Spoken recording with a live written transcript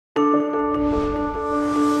There's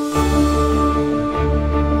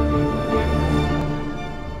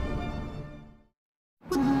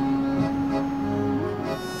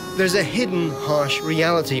a hidden, harsh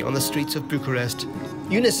reality on the streets of Bucharest.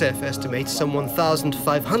 UNICEF estimates some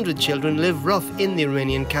 1,500 children live rough in the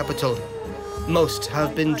Romanian capital. Most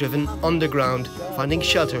have been driven underground, finding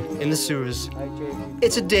shelter in the sewers.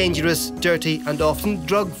 It's a dangerous, dirty and often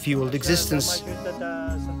drug-fueled existence.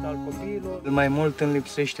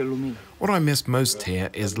 What I miss most here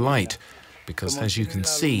is light, because as you can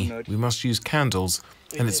see, we must use candles,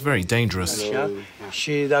 and it's very dangerous.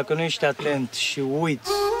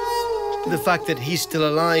 The fact that he's still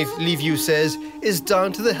alive, Liviu says, is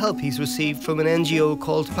down to the help he's received from an NGO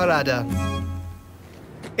called Parada.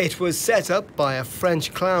 It was set up by a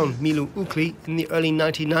French clown, Milu Ukli, in the early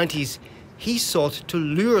 1990s. He sought to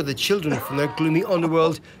lure the children from their gloomy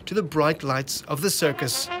underworld to the bright lights of the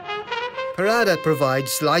circus. Parada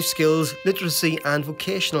provides life skills, literacy and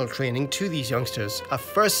vocational training to these youngsters, a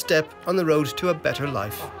first step on the road to a better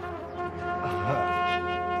life.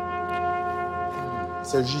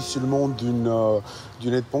 This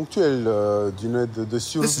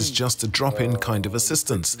is just a drop-in kind of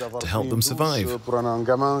assistance to help them survive.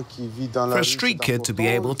 For a street kid to be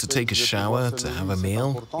able to take a shower, to have a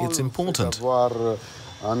meal, it's important.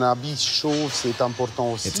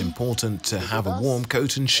 It's important to have a warm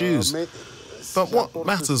coat and shoes. But what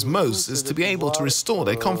matters most is to be able to restore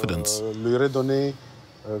their confidence.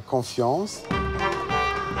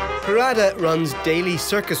 Parada runs daily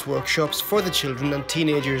circus workshops for the children and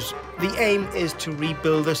teenagers. The aim is to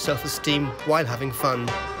rebuild their self-esteem while having fun.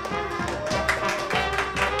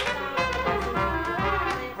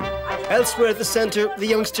 Elsewhere at the centre, the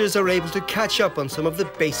youngsters are able to catch up on some of the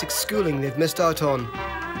basic schooling they've missed out on.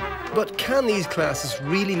 But can these classes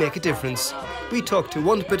really make a difference? We talked to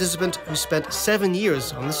one participant who spent 7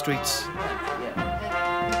 years on the streets.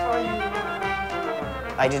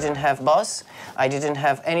 I didn't have boss, I didn't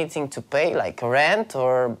have anything to pay, like rent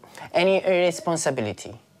or any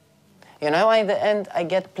responsibility. You know, at the end, I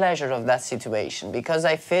get pleasure of that situation because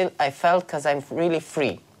I felt because I'm really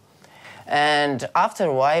free. And after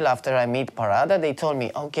a while, after I meet Parada, they told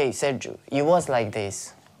me, okay, Sergiu, you was like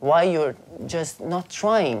this. Why you're just not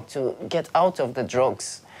trying to get out of the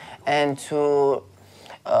drugs and to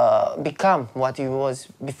become what you was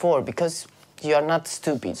before? Because you are not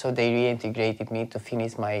stupid. So they reintegrated me to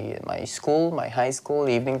finish my school, my high school,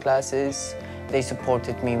 evening classes. They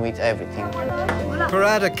supported me with everything.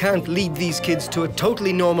 Parada can't lead these kids to a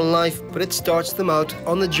totally normal life, but it starts them out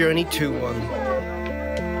on the journey to one.